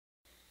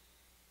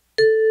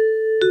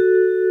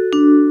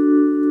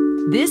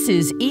This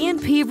is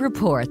E&P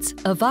Reports,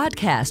 a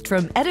vodcast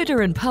from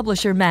Editor and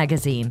Publisher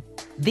magazine,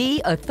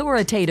 the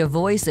authoritative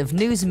voice of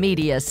news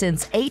media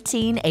since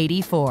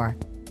 1884,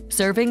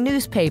 serving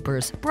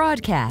newspapers,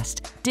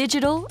 broadcast,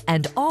 digital,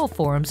 and all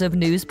forms of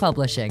news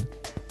publishing.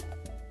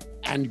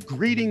 And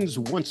greetings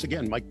once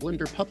again, Mike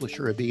Blinder,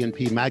 publisher of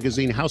E&P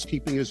Magazine.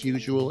 Housekeeping as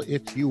usual,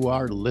 if you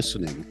are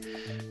listening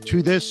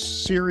to this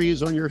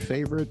series on your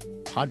favorite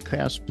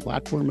podcast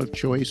platform of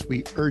choice,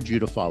 we urge you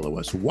to follow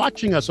us.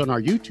 Watching us on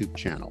our YouTube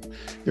channel,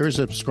 there is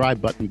a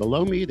subscribe button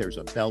below me. There's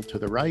a bell to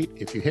the right.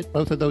 If you hit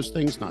both of those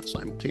things, not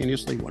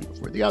simultaneously, one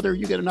before the other,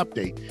 you get an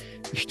update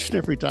each and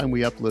every time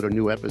we upload a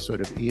new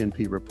episode of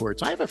E&P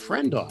Reports. I have a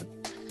friend on,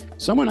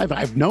 someone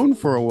I've known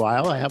for a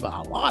while. I have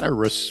a lot of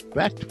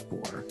respect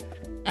for.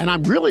 And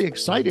I'm really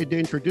excited to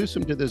introduce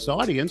him to this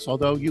audience,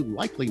 although you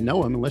likely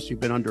know him unless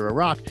you've been under a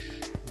rock.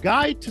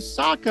 Guy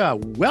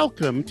Tasaka,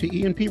 welcome to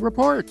E&P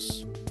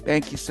Reports.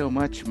 Thank you so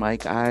much,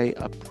 Mike. I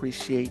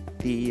appreciate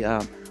the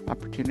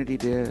opportunity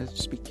to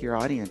speak to your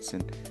audience.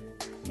 And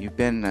you've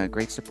been a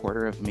great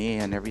supporter of me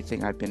and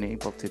everything I've been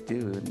able to do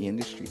in the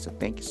industry. So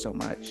thank you so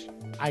much.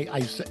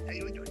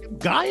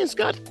 Guy has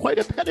got quite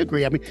a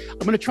pedigree. I mean, I'm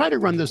going to try to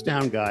run this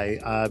down, Guy,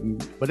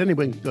 but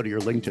anyone can go to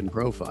your LinkedIn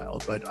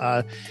profile.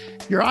 But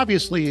you're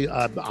obviously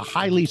a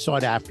highly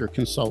sought after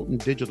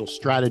consultant, digital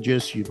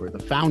strategist. You were the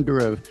founder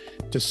of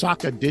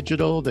Tasaka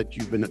Digital that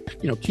you've been,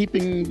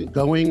 keeping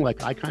going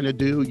like I kind of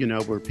do,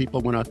 where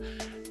people want to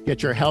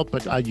get your help.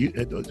 But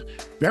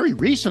very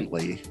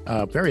recently,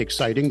 very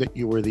exciting that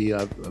you were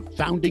the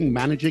founding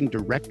managing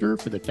director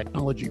for the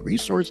Technology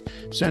Resource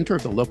Center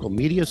of the local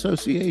media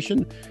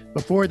association.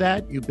 Before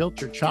that, you built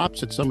your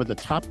chops at some of the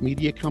top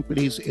media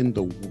companies in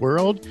the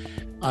world.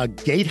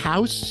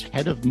 Gatehouse,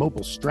 head of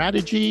mobile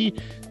strategy.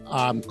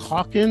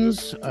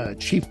 Calkins,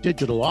 chief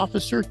digital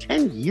officer,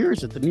 10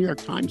 years at the New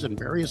York Times in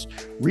various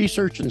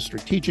research and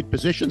strategic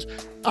positions.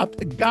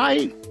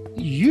 Guy,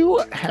 you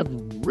have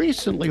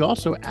recently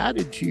also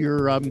added to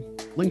your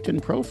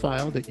LinkedIn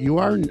profile that you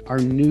are our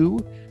new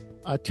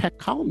tech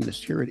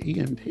columnist here at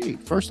E&P.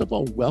 First of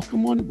all,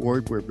 welcome on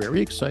board. We're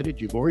very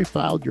excited. You've already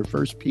filed your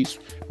first piece,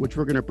 which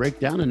we're going to break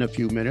down in a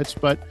few minutes.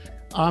 But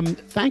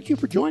thank you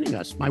for joining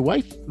us. My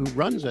wife, who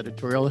runs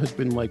editorial, has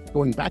been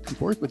going back and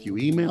forth with you,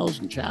 emails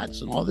and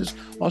chats and all this.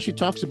 All she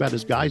talks about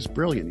is Guy's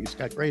brilliant. He's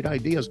got great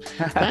ideas.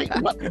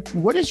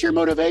 What is your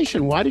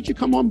motivation? Why did you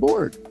come on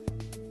board?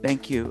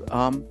 Thank you.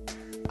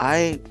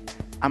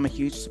 I'm a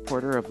huge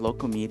supporter of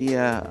local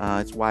media.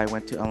 It's why I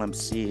went to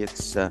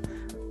LMC.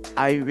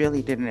 I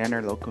really didn't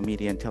enter local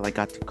media until I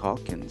got to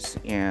Calkins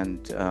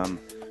and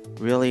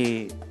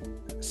really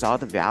saw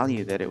the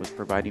value that it was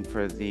providing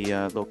for the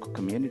local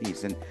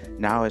communities. And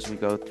now as we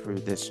go through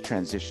this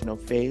transitional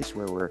phase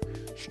where we're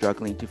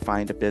struggling to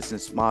find a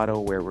business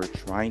model, where we're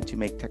trying to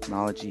make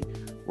technology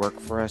work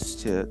for us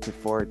to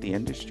forward the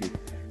industry,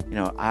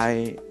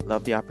 I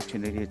love the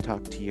opportunity to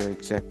talk to your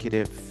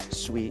executive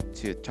suite,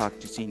 to talk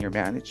to senior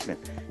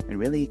management, and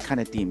really kind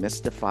of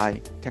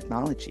demystify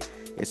technology.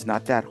 It's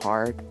not that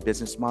hard.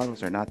 Business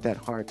models are not that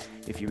hard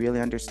if you really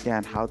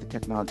understand how the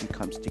technology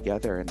comes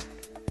together. And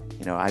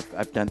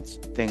I've done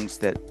things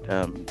that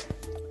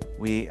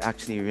we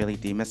actually really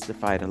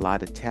demystified a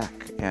lot of tech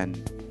and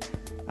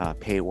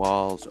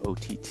paywalls,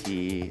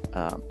 OTT,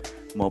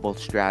 mobile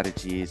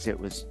strategies. It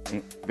was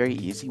very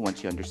easy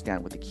once you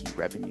understand what the key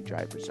revenue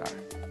drivers are.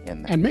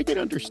 And make it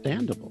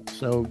understandable.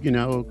 So,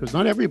 because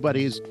not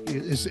everybody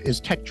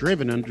is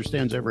tech-driven and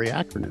understands every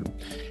acronym.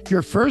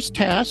 Your first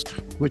task,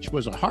 which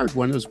was a hard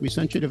one, is we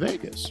sent you to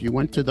Vegas. You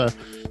went to the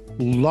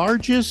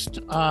largest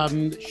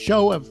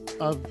show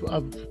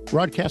of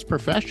broadcast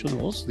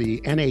professionals, the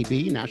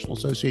NAB, National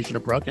Association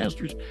of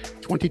Broadcasters,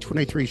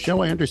 2023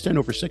 show. I understand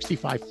over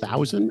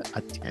 65,000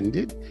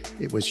 attended.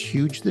 It was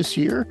huge this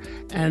year.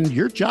 And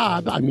your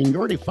job, you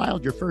already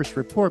filed your first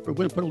report, but we're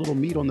going to put a little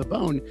meat on the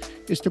bone,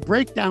 is to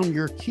break down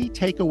your key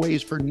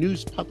takeaways for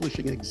news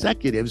publishing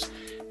executives.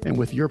 And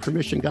with your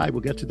permission, Guy,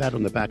 we'll get to that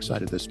on the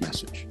backside of this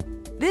message.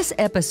 This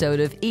episode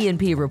of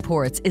E&P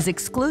Reports is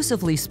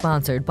exclusively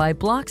sponsored by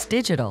Blocks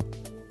Digital,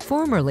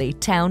 formerly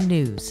Town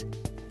News.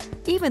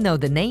 Even though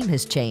the name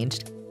has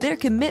changed, their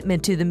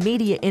commitment to the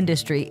media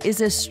industry is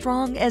as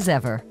strong as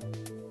ever.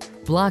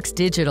 Blocks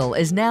Digital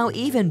is now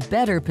even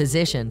better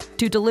positioned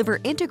to deliver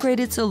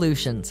integrated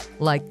solutions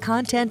like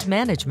content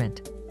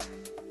management,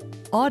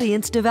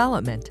 audience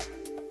development,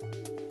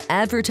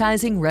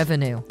 advertising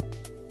revenue,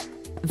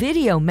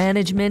 video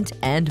management,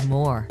 and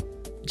more.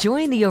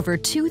 Join the over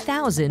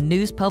 2,000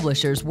 news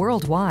publishers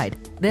worldwide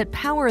that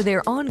power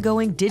their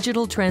ongoing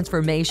digital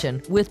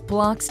transformation with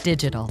Blocks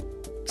Digital,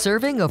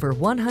 serving over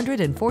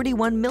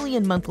 141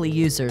 million monthly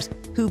users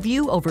who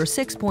view over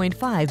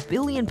 6.5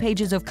 billion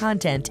pages of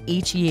content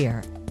each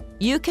year.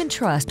 You can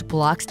trust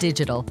Blocks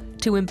Digital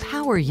to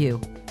empower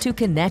you, to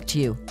connect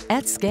you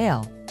at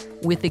scale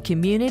with the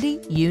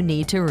community you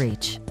need to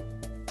reach.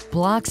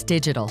 Blocks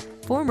Digital,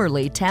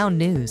 formerly Town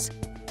News,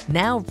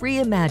 now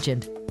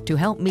reimagined to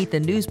help meet the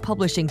news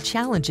publishing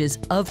challenges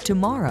of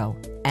tomorrow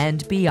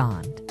and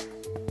beyond.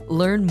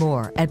 Learn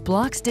more at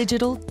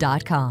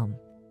blocksdigital.com.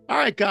 All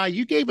right, Guy,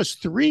 you gave us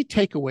three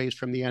takeaways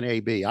from the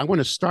NAB. I want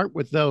to start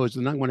with those,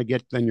 and I want to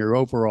get then your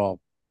overall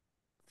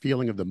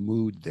feeling of the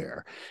mood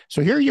there.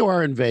 So here you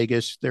are in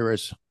Vegas. There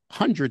is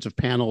hundreds of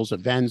panels,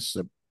 events,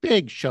 a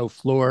big show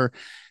floor.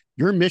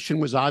 Your mission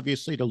was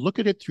obviously to look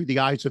at it through the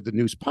eyes of the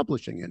news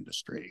publishing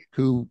industry,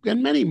 who,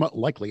 and many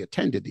likely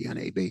attended the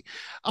NAB.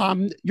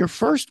 Your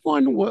first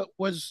one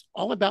was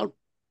all about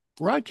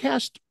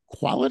broadcast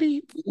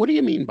quality. What do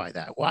you mean by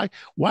that? Why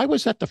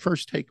was that the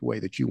first takeaway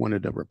that you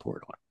wanted to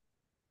report on?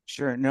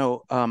 Sure.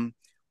 No,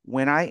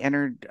 when I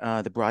entered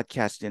the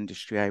broadcast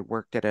industry, I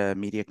worked at a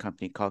media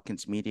company,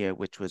 Calkins Media,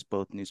 which was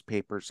both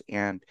newspapers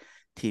and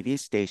TV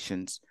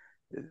stations.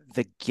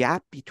 The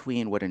gap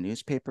between what a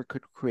newspaper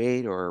could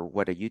create or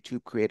what a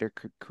YouTube creator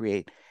could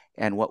create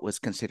and what was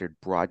considered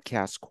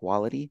broadcast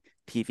quality,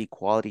 TV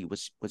quality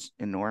was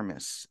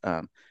enormous.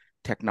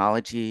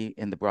 Technology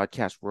in the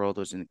broadcast world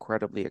was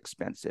incredibly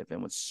expensive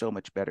and was so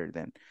much better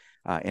than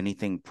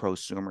anything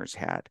prosumers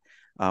had.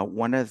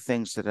 One of the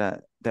things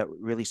that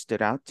really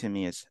stood out to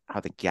me is how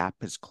the gap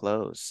has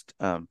closed.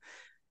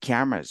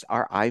 Cameras,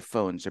 our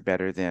iPhones are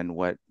better than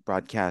what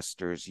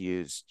broadcasters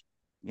used,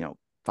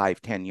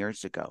 5, 10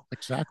 years ago.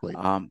 Exactly.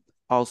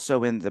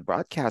 Also, in the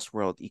broadcast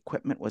world,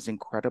 equipment was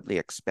incredibly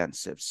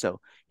expensive.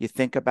 So you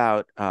think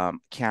about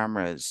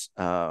cameras,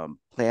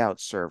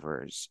 playout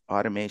servers,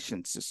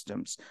 automation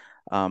systems.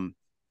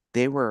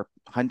 They were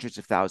hundreds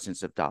of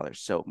thousands of dollars.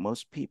 So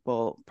most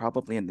people,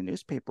 probably in the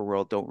newspaper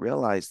world, don't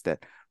realize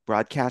that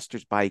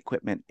broadcasters buy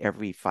equipment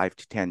every 5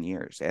 to 10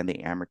 years, and they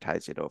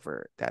amortize it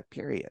over that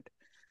period.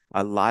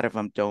 A lot of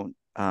them don't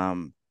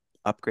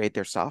upgrade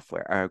their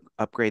software or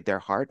upgrade their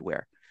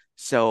hardware.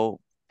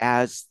 So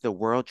as the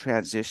world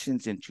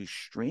transitions into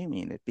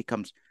streaming, it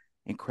becomes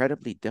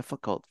incredibly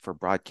difficult for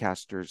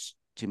broadcasters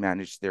to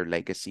manage their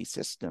legacy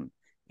system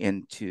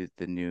into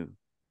the new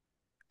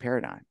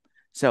paradigm.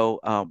 So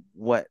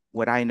what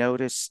I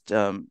noticed,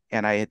 and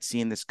I had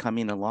seen this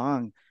coming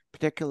along,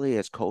 particularly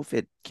as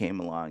COVID came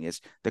along, is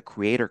the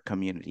creator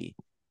community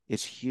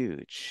is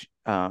huge.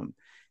 The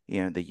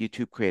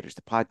YouTube creators,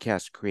 the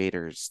podcast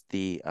creators,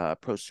 the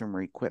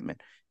prosumer equipment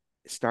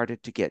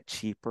started to get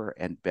cheaper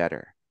and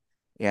better.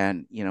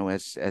 And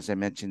as I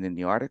mentioned in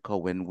the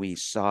article, when we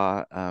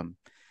saw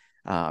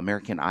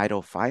American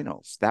Idol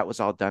finals, that was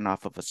all done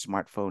off of a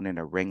smartphone and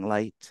a ring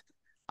light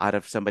out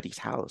of somebody's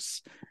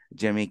house.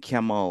 Jimmy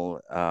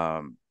Kimmel,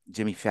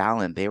 Jimmy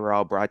Fallon, they were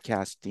all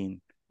broadcasting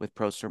with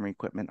prosumer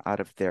equipment out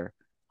of their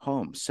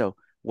homes. So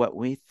what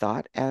we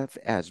thought of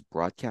as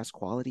broadcast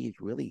quality is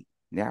really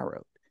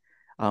narrowed.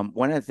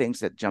 One of the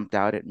things that jumped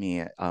out at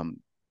me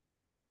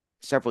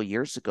several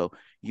years ago,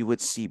 you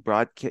would see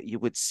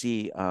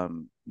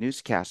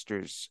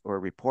newscasters or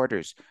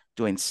reporters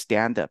doing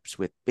stand-ups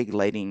with big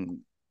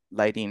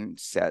lighting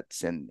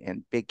sets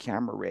and big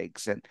camera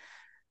rigs, and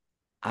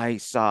I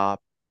saw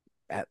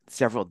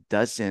several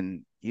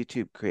dozen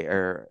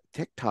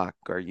TikTok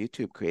or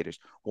YouTube creators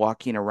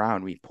walking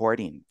around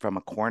reporting from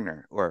a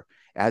corner or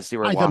as they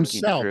were By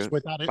walking themselves, through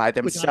by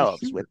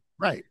themselves.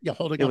 Right. Yeah,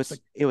 holding It up was the.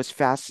 it was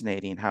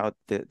fascinating how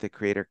the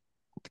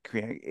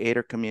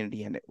creator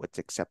community and what's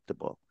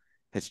acceptable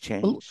has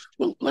Well, changed.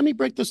 well, let me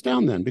break this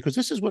down then, because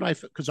this is what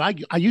because I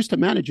used to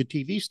manage a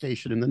TV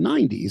station in the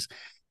 90s,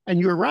 and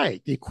you're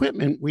right. The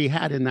equipment we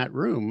had in that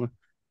room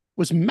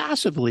was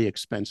massively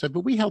expensive,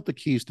 but we held the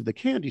keys to the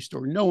candy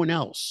store. No one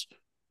else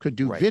could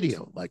do Right.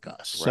 video like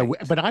us. So,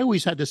 Right. but I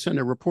always had to send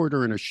a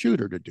reporter and a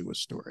shooter to do a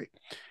story.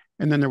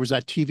 And then there was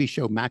that TV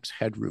show, Max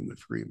Headroom,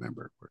 if you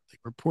remember, where the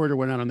reporter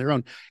went out on their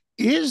own.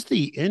 Is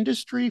the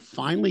industry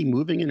finally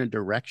moving in a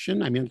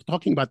direction? I mean,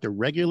 talking about the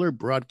regular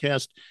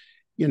broadcast,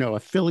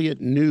 affiliate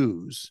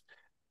news,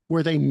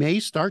 where they may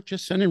start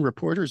just sending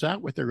reporters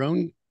out with their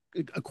own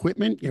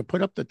equipment,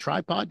 put up the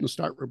tripod and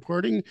start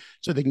reporting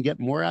so they can get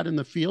more out in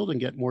the field and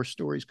get more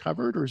stories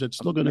covered? Or is it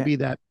still going to be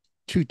that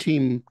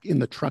two-team in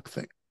the truck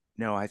thing?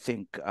 No, I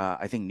think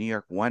New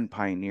York One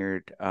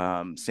pioneered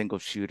single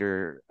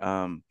shooter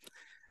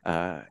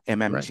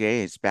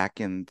MMJs back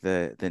in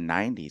the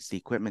 90s. The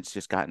equipment's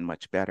just gotten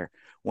much better.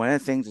 One of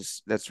the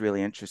things that's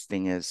really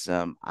interesting is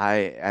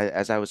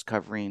as I was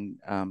covering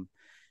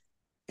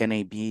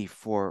NAB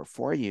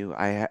for you,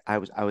 I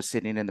was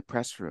sitting in the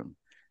press room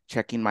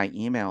checking my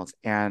emails,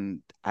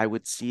 and I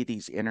would see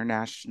these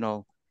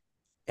international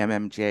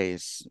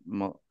MMJs,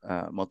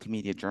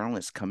 multimedia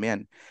journalists, come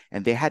in,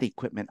 and they had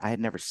equipment I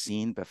had never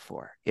seen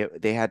before.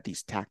 They had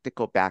these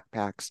tactical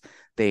backpacks.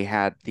 They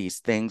had these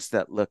things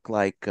that looked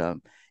like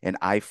an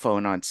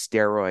iPhone on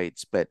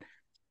steroids, but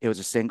it was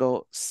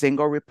a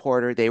single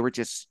reporter. They were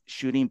just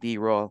shooting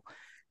B-roll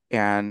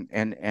and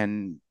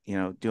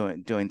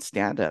doing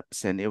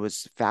stand-ups, and it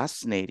was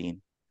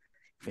fascinating.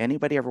 If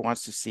anybody ever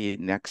wants to see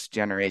next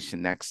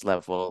generation, next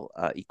level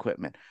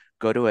equipment,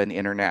 go to an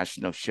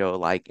international show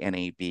like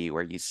NAB,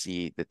 where you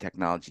see the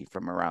technology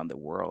from around the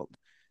world But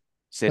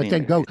sitting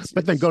then there. go,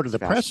 but then go to It's the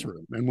press fascinating.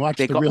 room and watch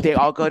the real. They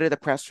all go to the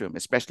press room,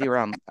 especially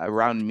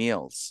around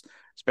meals,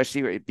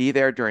 especially be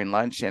there during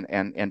lunch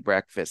and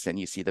breakfast, and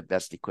you see the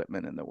best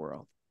equipment in the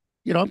world.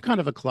 I'm kind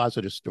of a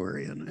closet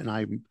historian,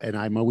 and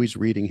I'm always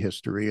reading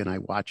history, and I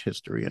watch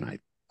history, and I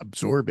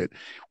absorb it.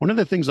 One of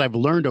the things I've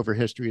learned over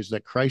history is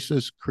that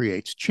crisis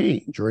creates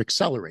change, or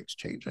accelerates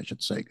change, I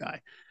should say,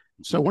 Guy.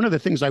 So one of the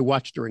things I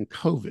watched during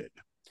COVID,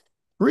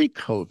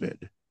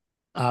 pre-COVID,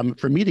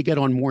 for me to get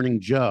on Morning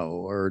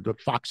Joe or the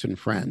Fox and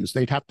Friends,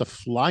 they'd have to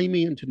fly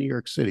me into New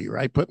York City,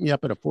 right? Put me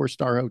up at a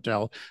four-star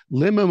hotel,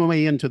 limo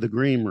me into the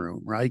green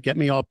room, right? Get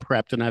me all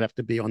prepped, and I'd have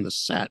to be on the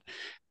set.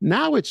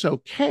 Now it's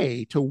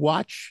okay to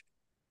watch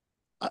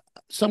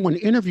someone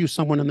interview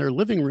someone in their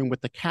living room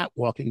with the cat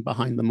walking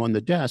behind them on the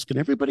desk, and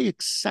everybody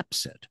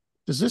accepts it.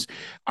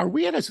 Are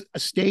we at a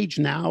stage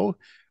now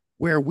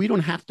where we don't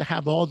have to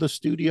have all the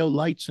studio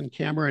lights and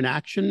camera and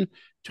action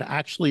to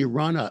actually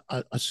run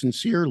a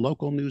sincere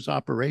local news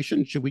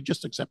operation? Should we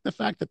just accept the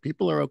fact that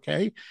people are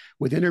okay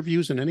with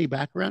interviews in any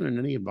background and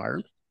any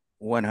environment?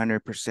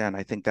 100%.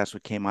 I think that's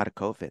what came out of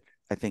COVID.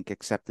 I think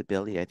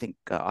acceptability, I think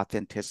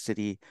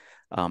authenticity,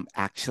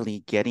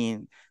 actually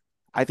getting.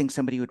 I think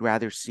somebody would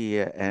rather see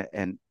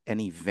an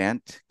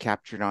event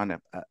captured on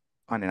an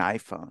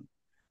iPhone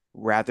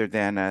rather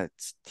than a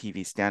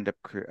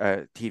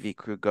TV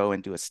crew go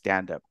and do a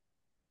stand up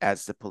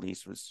as the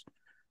police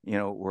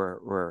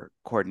were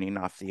cordoning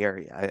off the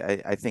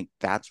area. I think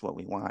that's what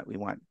we want. We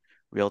want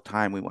real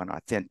time. We want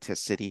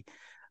authenticity.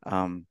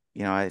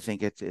 I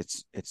think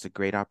it's a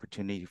great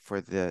opportunity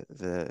for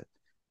the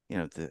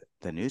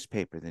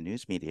newspaper, the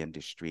news media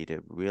industry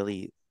to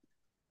really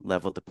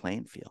level the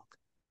playing field.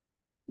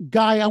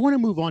 Guy, I want to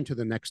move on to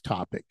the next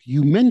topic.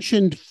 You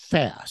mentioned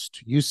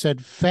FAST. You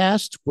said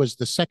FAST was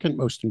the second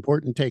most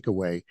important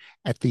takeaway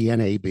at the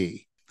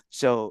NAB.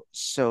 So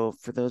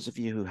for those of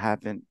you who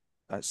haven't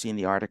seen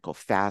the article,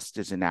 FAST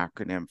is an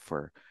acronym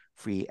for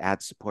free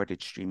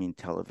ad-supported streaming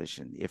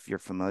television. If you're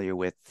familiar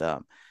with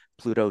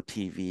Pluto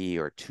TV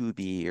or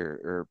Tubi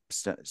or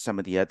some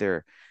of the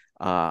other,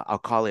 I'll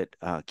call it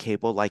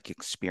cable-like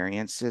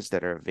experiences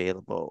that are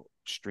available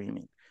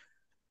streaming,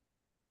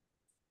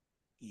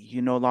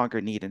 you no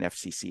longer need an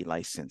FCC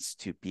license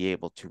to be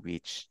able to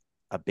reach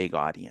a big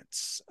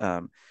audience.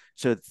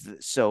 So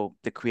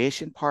the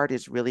creation part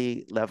is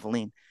really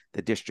leveling.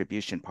 The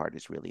distribution part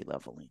is really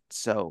leveling.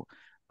 So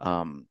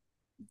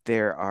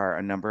there are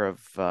a number of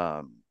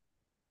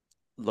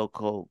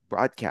local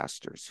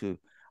broadcasters who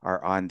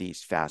are on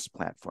these FAST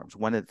platforms.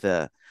 One of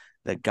the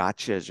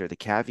gotchas or the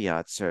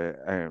caveats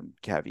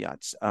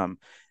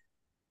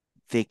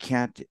they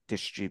can't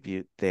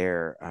distribute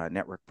their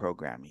network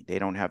programming. They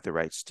don't have the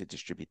rights to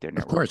distribute their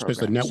network programming. Of course,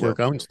 because the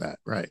network owns that,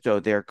 right? So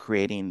they're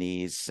creating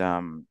these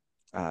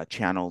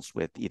channels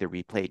with either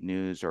replayed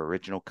news or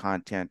original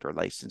content or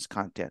licensed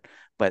content,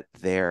 but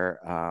they're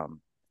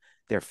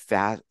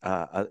fast.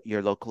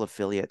 Your local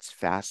affiliate's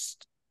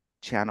FAST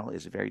channel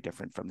is very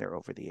different from their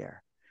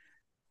over-the-air.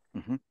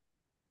 Mm-hmm.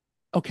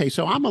 Okay,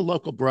 so I'm a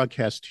local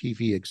broadcast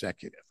TV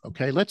executive.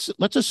 Okay, let's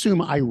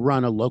assume I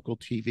run a local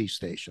TV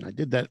station. I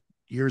did that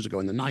years ago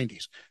in the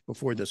 90s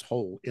before this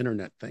whole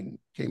internet thing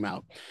came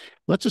out.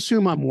 Let's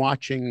assume I'm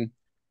watching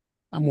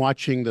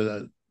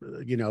the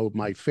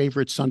my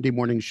favorite Sunday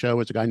morning show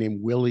is a guy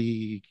named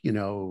Willie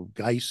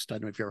Geist. I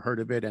don't know if you've ever heard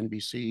of it,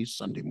 NBC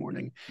Sunday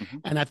morning. Mm-hmm.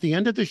 And at the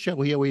end of the show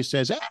he always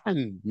says,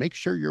 and make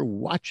sure you're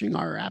watching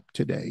our app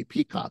today,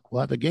 Peacock,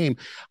 we'll have a game.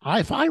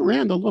 If I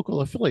ran the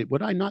local affiliate,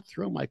 would I not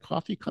throw my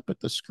coffee cup at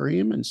the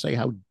screen and say,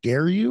 how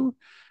dare you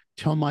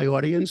tell my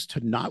audience to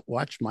not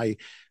watch my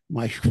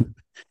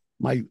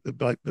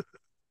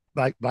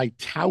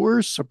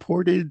tower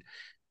supported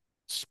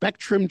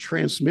spectrum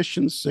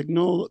transmission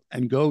signal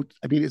and go?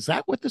 I mean, is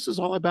that what this is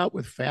all about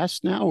with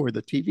FAST now, or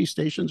the TV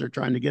stations are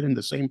trying to get in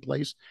the same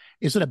place?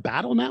 Is it a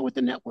battle now with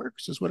the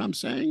networks, is what I'm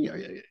saying? Yeah,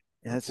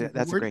 that's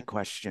a great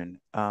question.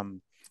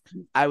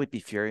 I would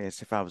be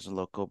furious if I was a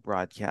local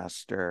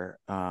broadcaster.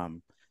 I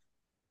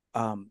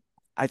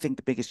think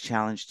the biggest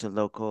challenge to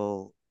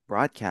local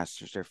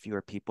broadcasters are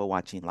fewer people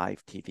watching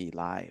live TV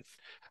live.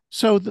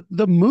 So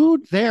the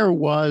mood there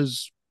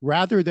was,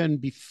 rather than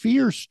be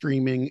fear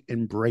streaming,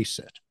 embrace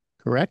it.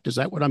 Correct? Is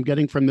that what I'm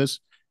getting from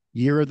this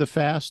year of the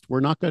FAST?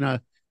 We're not going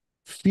to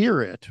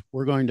fear it.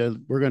 We're going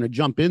to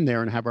jump in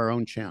there and have our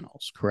own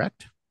channels.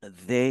 Correct?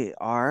 They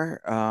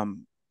are.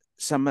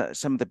 Some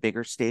of the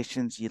bigger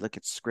stations, you look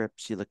at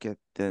Scripps, you look at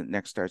the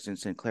Next Stars and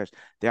Sinclairs,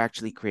 they're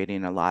actually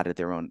creating a lot of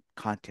their own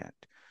content.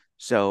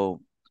 So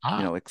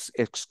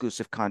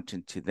exclusive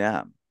content to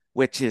them,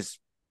 which is,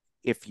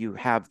 if you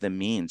have the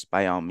means,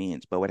 by all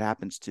means. But what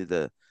happens to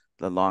the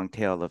long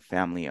tail of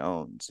family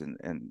owns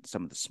and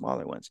some of the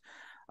smaller ones?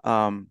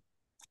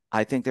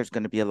 I think there's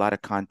going to be a lot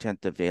of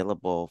content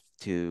available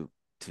to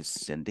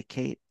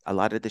syndicate. A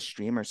lot of the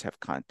streamers have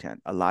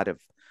content. A lot of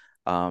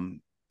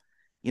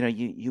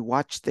you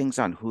watch things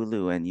on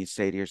Hulu and you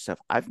say to yourself,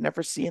 I've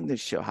never seen this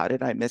show. How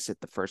did I miss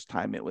it the first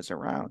time it was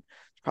around?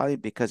 It's probably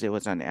because it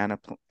was on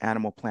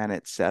Animal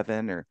Planet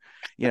 7, or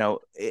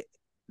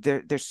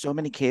there's so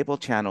many cable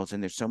channels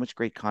and there's so much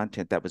great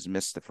content that was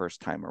missed the first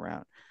time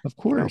around. Of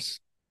course.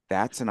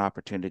 That's an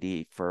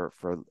opportunity for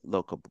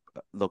local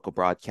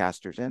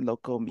broadcasters and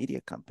local media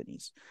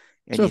companies.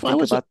 And so if I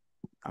was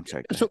I'm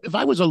sorry, go So ahead. if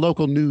I was a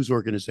local news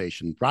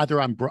organization,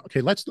 rather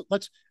okay, let's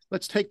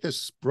take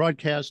this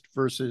broadcast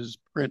versus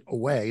print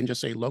away and just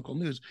say local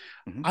news.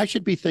 Mhm. I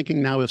should be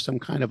thinking now of some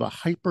kind of a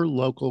hyper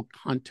local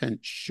content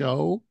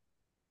show,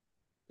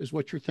 is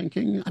what you're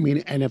thinking. I mean,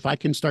 and if I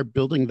can start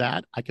building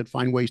that, I can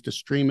find ways to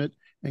stream it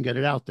and get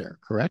it out there,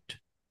 correct?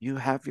 You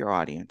have your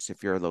audience.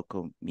 If you're a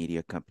local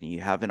media company,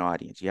 you have an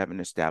audience. You have an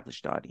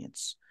established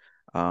audience.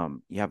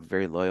 You have a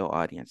very loyal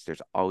audience.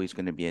 There's always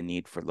going to be a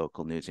need for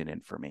local news and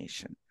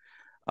information.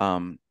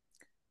 Um,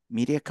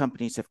 Media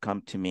companies have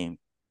come to me,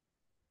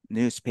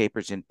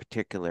 newspapers in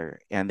particular,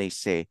 and they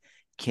say,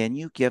 can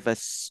you give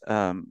us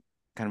kind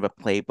of a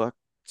playbook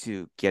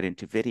to get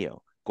into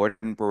video?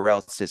 Gordon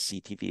Burrell says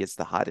CTV is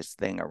the hottest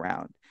thing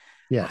around.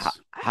 Yes.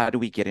 How do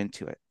we get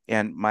into it?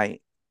 And my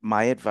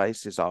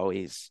advice is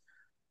always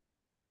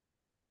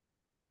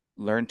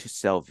learn to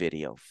sell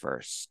video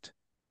first.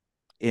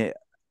 It,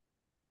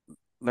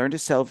 Learn to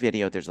sell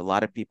video. There's a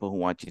lot of people who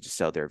want you to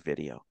sell their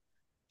video.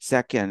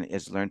 Second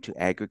is learn to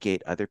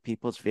aggregate other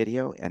people's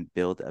video and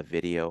build a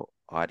video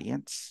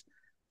audience.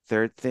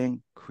 Third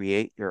thing,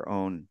 create your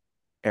own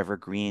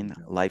evergreen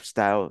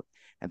lifestyle.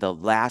 And the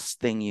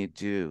last thing you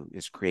do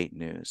is create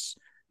news.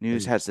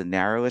 News has the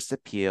narrowest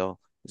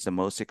appeal, is the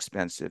most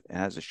expensive, and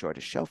has the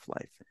shortest shelf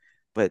life.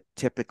 But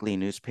typically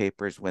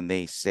newspapers, when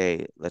they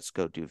say, let's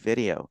go do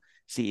video,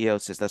 CEO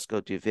says, let's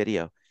go do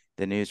video.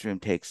 The newsroom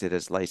takes it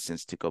as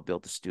license to go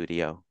build a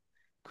studio,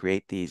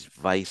 create these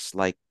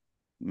Vice-like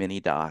mini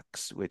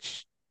docs,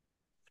 which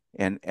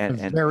A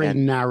very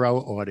and narrow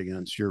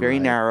audience. You're very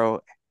right.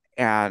 narrow,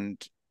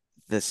 and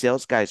the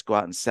sales guys go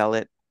out and sell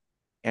it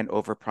and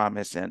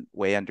overpromise and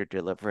way under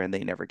deliver, and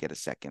they never get a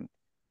second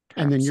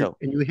And term. then So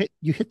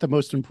you hit the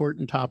most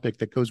important topic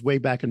that goes way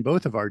back in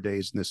both of our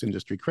days in this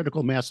industry: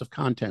 critical mass of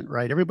content.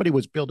 Right? Everybody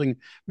was building.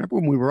 Remember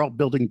when we were all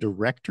building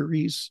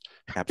directories?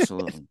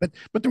 absolutely,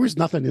 But there was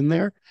nothing in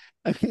there.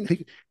 I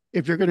mean,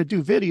 if you're going to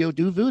do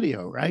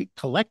video, right?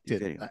 Collect do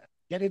it, video,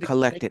 get it,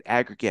 collect make, it,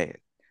 aggregate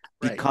it,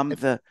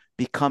 right.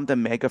 become the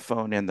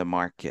megaphone in the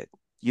market.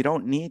 You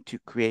don't need to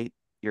create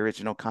your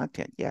original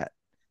content yet.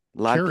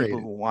 A lot of people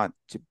Curate who it. want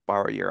to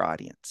borrow your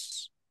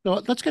audience.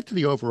 So let's get to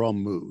the overall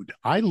mood.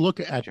 I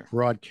look at Sure.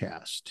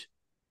 broadcast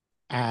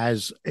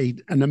as a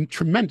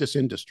tremendous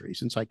industry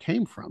since I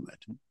came from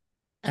it,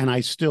 and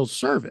I still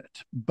serve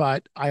it.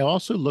 But I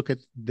also look at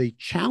the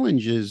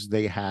challenges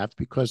they have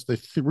because the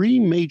three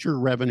major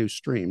revenue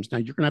streams. Now,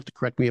 you're going to have to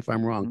correct me if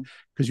I'm wrong Mm-hmm.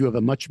 because you have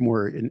a much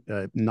more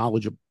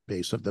knowledgeable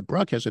base of the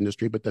broadcast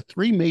industry. But the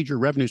three major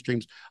revenue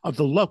streams of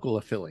the local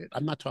affiliate,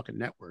 I'm not talking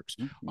networks,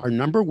 Mm-hmm. are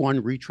number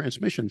one,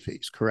 retransmission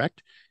fees,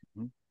 correct?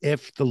 Mm-hmm.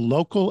 If the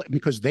local,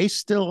 because they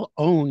still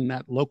own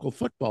that local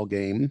football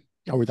game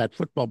or that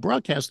football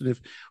broadcast, and if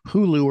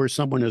Hulu or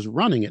someone is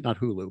running it, not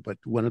Hulu, but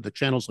one of the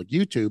channels like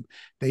YouTube,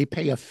 they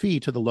pay a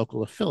fee to the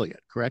local affiliate,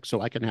 correct?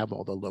 So I can have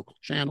all the local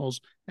channels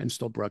and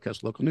still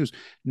broadcast local news.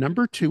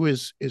 Number two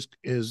is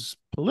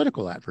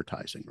political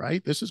advertising,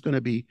 right? This is going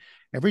to be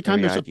every time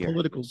Very there's a odd year.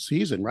 political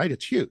season, right?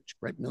 It's huge,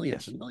 right?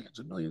 Millions Yes. and millions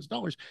and millions of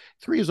dollars.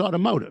 Three is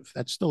automotive.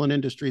 That's still an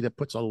industry that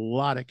puts a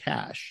lot of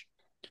cash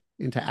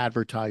into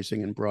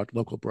advertising and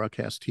local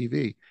broadcast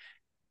TV.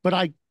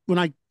 But when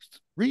I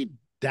read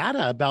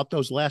data about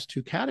those last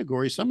two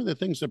categories, some of the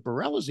things that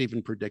Burrell is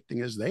even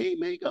predicting is they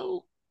may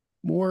go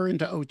more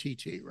into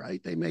OTT,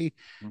 right? They may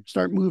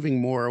start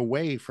moving more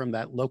away from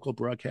that local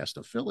broadcast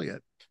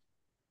affiliate.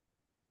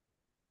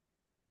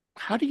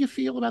 How do you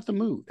feel about the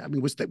mood? I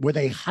mean, were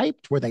they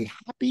hyped? Were they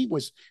happy?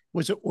 Was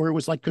it, or it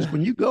was like, because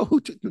when you go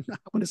to, I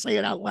want to say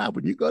it out loud,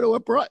 when you go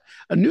to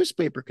a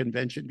newspaper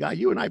convention, Guy,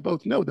 you and I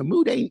both know the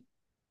mood ain't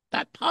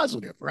that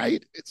positive,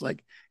 right? It's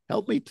like,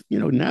 help me,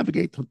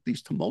 navigate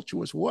these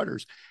tumultuous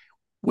waters.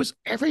 Was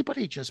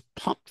everybody just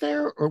pumped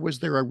there, or was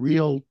there a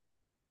real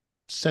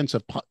sense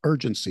of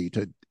urgency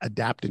to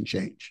adapt and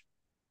change?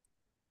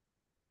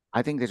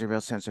 I think there's a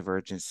real sense of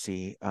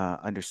urgency,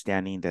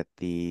 understanding that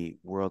the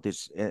world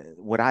is.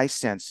 What I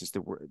sense is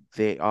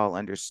they all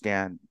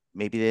understand.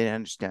 Maybe they didn't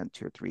understand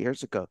 2 or 3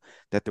 years ago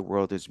that the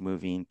world is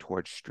moving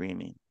towards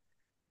streaming,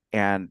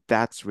 and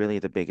that's really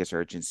the biggest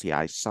urgency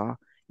I saw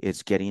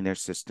is getting their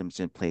systems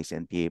in place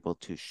and be able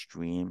to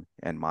stream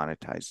and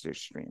monetize their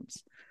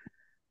streams.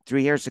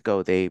 3 years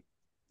ago,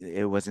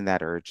 it wasn't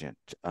that urgent.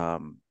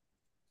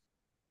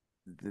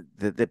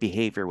 The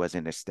behavior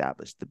wasn't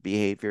established. The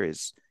behavior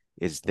is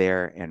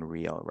there and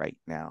real right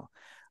now.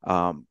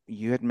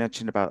 You had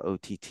mentioned about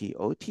OTT.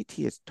 OTT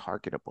is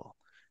targetable.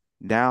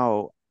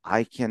 Now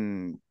I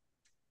can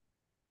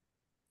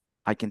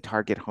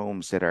target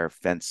homes that are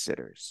fence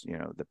sitters,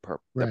 the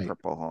Right.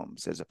 purple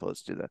homes as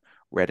opposed to the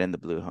red and the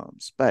blue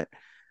homes. But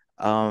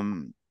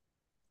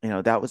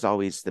that was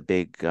always the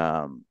big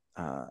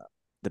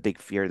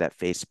fear that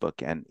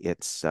Facebook and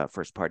its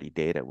first party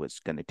data was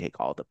going to take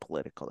all the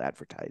political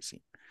advertising.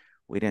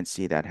 We didn't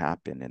see that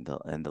happen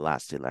in the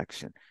last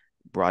election.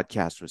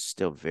 Broadcast was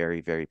still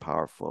very, very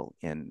powerful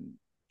in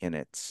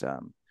its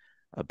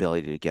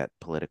ability to get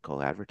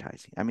political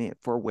advertising. I mean,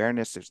 for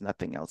awareness, there's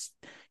nothing else.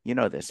 You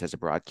know this as a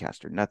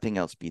broadcaster, nothing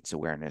else beats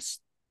awareness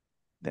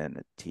than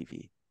a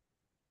TV.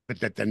 But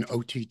that then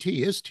OTT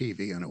is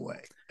TV in a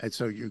way. And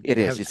so you It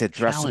is. have It's that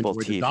challenge addressable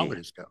where the TV.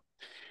 dollars go.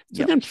 So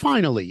Yep. then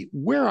finally,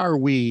 where are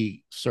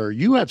we, sir?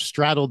 You have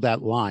straddled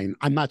that line.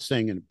 I'm not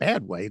saying in a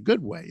bad way, a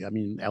good way. I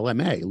mean,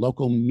 LMA,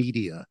 Local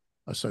Media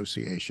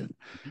Association.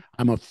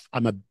 I'm a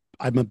I'm a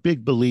I'm a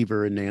big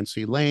believer in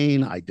Nancy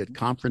Lane. I did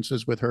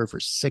conferences with her for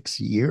 6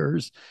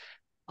 years.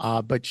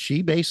 But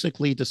she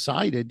basically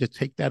decided to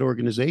take that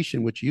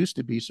organization, which used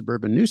to be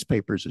suburban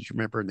newspapers, as you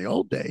remember in the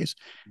old days,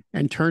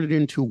 and turn it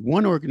into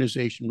one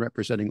organization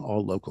representing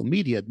all local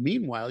media.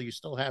 Meanwhile, you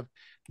still have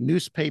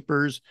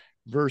newspapers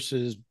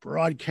versus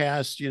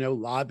broadcast,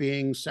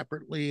 lobbying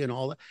separately and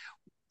all that.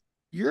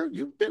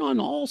 You've been on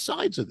all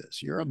sides of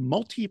this. You're a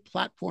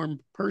multi-platform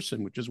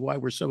person, which is why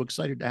we're so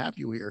excited to have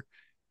you here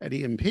at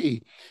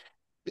E&P.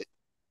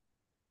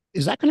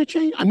 Is that going to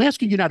change? I'm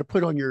asking you now to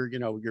put on your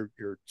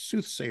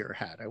soothsayer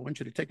hat. I want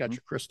you to take out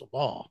your crystal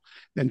ball,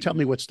 then tell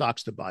me what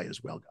stocks to buy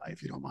as well, Guy,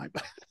 if you don't mind.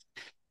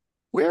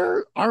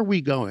 Where are we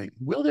going?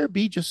 Will there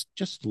be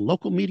just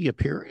local media,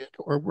 period,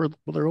 or will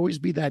there always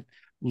be that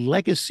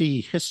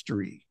legacy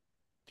history?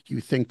 Do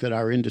you think that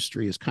our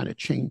industry is kind of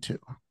chained to?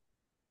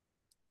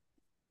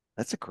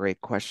 That's a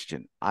great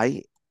question.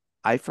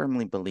 I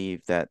firmly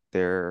believe that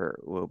there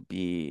will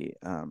be,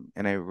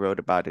 and I wrote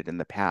about it in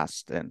the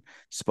past and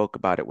spoke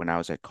about it when I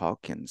was at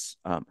Calkins.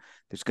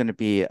 There's going to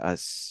be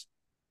there's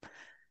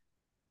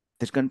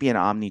going to be an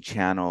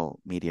omni-channel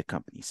media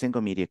company,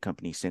 single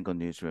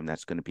newsroom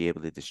that's going to be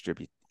able to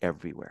distribute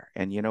everywhere.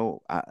 And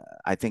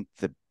I think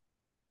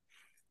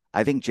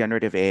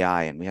generative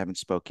AI, and we haven't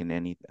spoken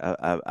any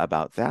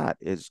about that,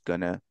 is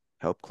going to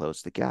help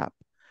close the gap.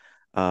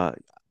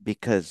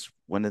 Because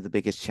one of the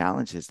biggest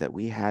challenges that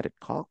we had at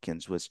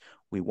Calkins was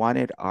we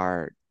wanted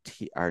our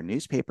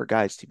newspaper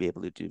guys to be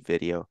able to do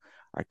video,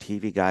 our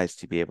TV guys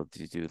to be able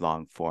to do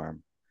long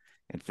form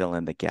and fill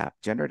in the gap.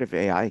 Generative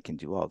AI can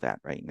do all that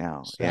right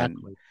now.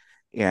 Exactly.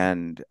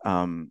 And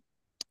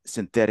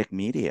synthetic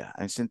media.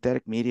 And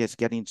synthetic media is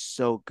getting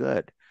so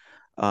good.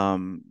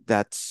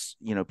 That's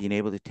being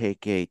able to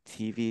take a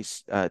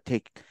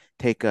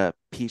take a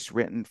piece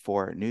written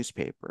for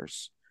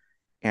newspapers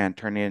and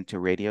turn it into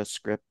radio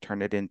script,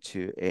 turn it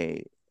into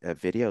a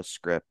video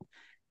script.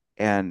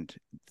 And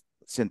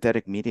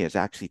synthetic media is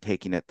actually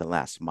taking it the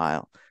last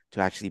mile to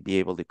actually be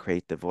able to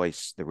create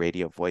the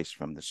radio voice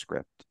from the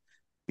script,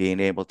 being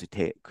able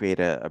to create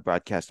a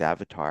broadcast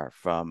avatar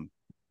from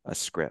a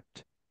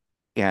script.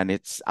 And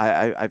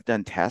I've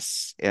done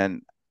tests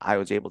and I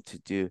was able to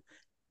do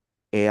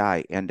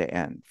AI end to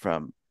end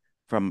from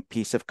a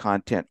piece of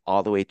content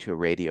all the way to a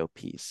radio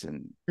piece.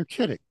 And You're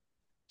kidding.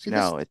 See,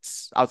 no,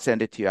 I'll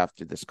send it to you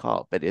after this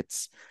call, but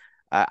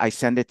I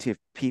send it to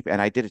people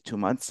and I did it 2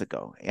 months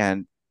ago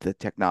and the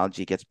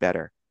technology gets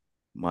better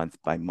month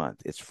by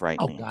month. It's oh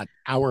frightening. God,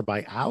 hour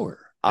by hour.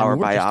 Hour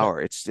by hour.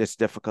 It's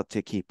difficult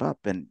to keep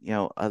up. And,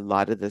 a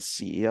lot of the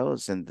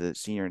CEOs and the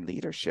senior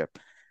leadership,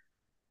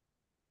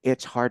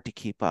 it's hard to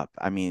keep up.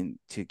 I mean,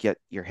 to get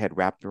your head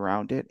wrapped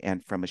around it.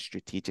 And from a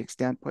strategic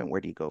standpoint, where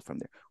do you go from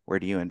there? Where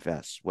do you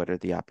invest? What are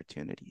the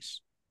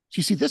opportunities?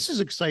 You see, this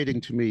is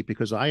exciting to me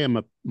because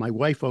my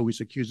wife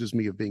always accuses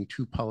me of being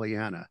too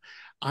Pollyanna.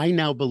 I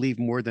now believe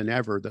more than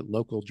ever that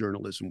local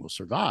journalism will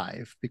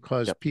survive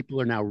because Yep.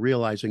 people are now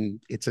realizing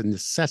it's a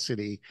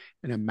necessity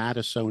in a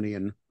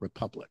Madisonian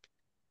republic.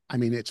 I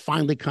mean, it's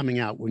finally coming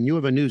out. When you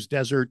have a news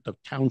desert, the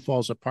town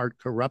falls apart,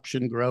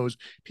 corruption grows,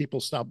 people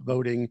stop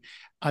voting.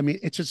 I mean,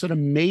 it's just an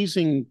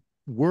amazing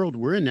world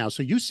we're in now.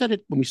 So you said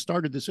it when we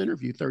started this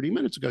interview 30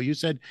 minutes ago. You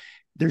said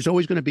there's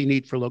always going to be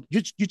need for local.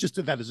 You just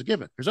did that as a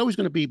given. There's always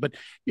going to be, but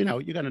you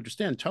got to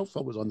understand.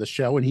 Tofel was on the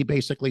show, and he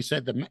basically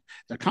said the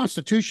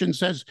Constitution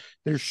says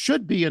there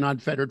should be an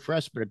unfettered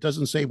press, but it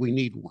doesn't say we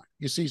need one.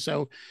 You see,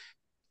 so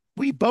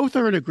we both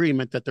are in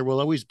agreement that there will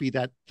always be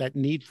that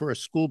need for a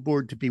school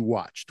board to be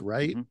watched,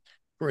 right? Mm-hmm.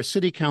 For a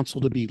city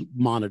council to be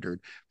monitored,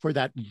 for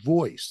that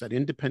voice, that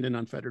independent,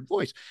 unfettered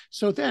voice.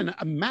 So then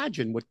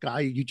imagine what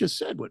Guy, you just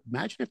said,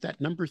 imagine if that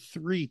number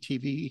 3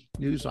 TV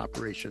news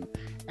operation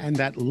and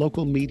that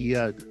local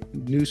media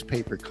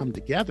newspaper come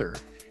together,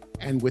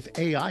 and with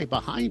AI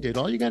behind it,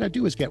 all you got to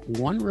do is get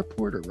one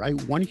reporter, right?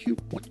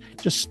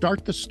 Just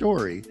start the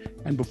story.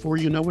 And before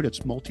you know it,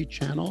 it's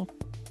multi-channel,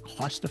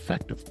 cost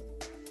effective.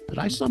 Did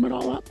I sum it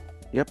all up?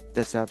 Yep,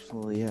 that's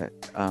absolutely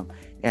it.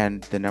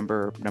 And the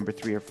number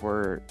 3 or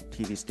 4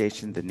 TV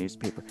station, the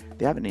newspaper,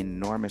 they have an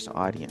enormous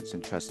audience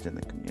and trust in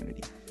the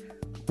community,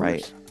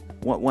 right?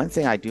 One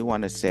thing I do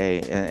want to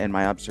say, in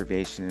my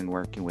observation in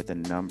working with a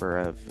number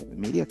of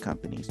media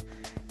companies,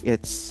 I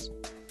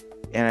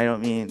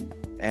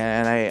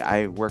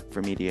work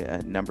for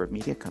a number of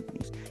media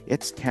companies.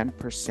 It's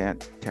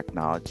 10%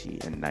 technology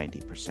and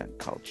 90%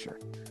 culture,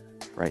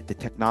 right? The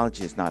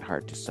technology is not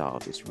hard to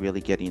solve. It's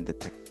really getting the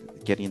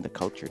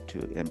culture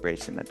to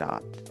embrace and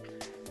adopt.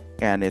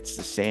 And it's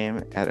the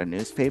same at a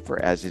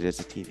newspaper as it is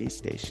a TV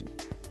station.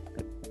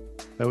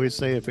 I always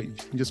say if you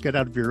can just get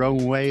out of your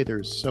own way,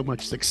 there's so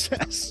much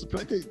success.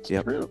 But it's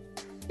true.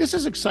 This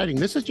is exciting.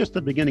 This is just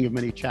the beginning of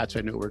many chats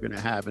I know we're going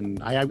to have.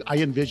 And I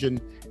envision,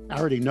 I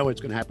already know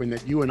it's going to happen,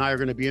 that you and I are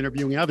going to be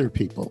interviewing other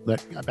people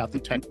about the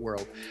tech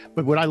world.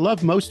 But what I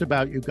love most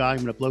about you, Guy, I'm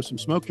going to blow some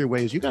smoke your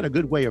way, is you got a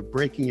good way of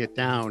breaking it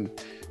down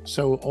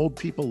so old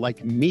people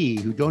like me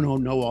who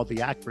don't know all the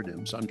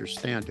acronyms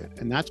understand it.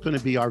 And that's going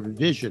to be our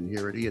vision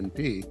here at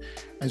E&P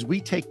as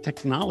we take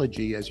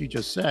technology, as you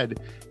just said,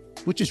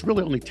 which is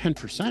really only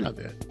 10% of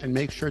it, and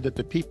make sure that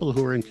the people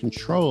who are in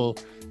control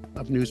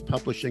of news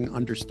publishing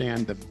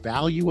understand the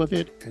value of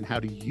it and how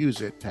to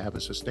use it to have a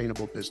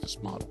sustainable business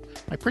model.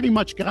 I pretty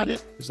much got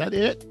it. Is that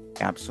it?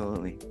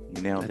 Absolutely.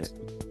 You nailed it.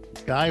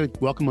 Guy,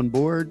 welcome on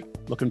board.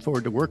 Looking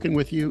forward to working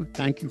with you.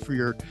 Thank you for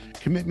your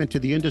commitment to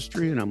the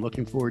industry, and I'm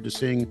looking forward to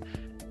seeing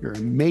your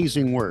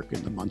amazing work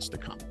in the months to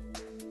come.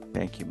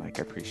 Thank you, Mike.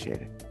 I appreciate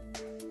it.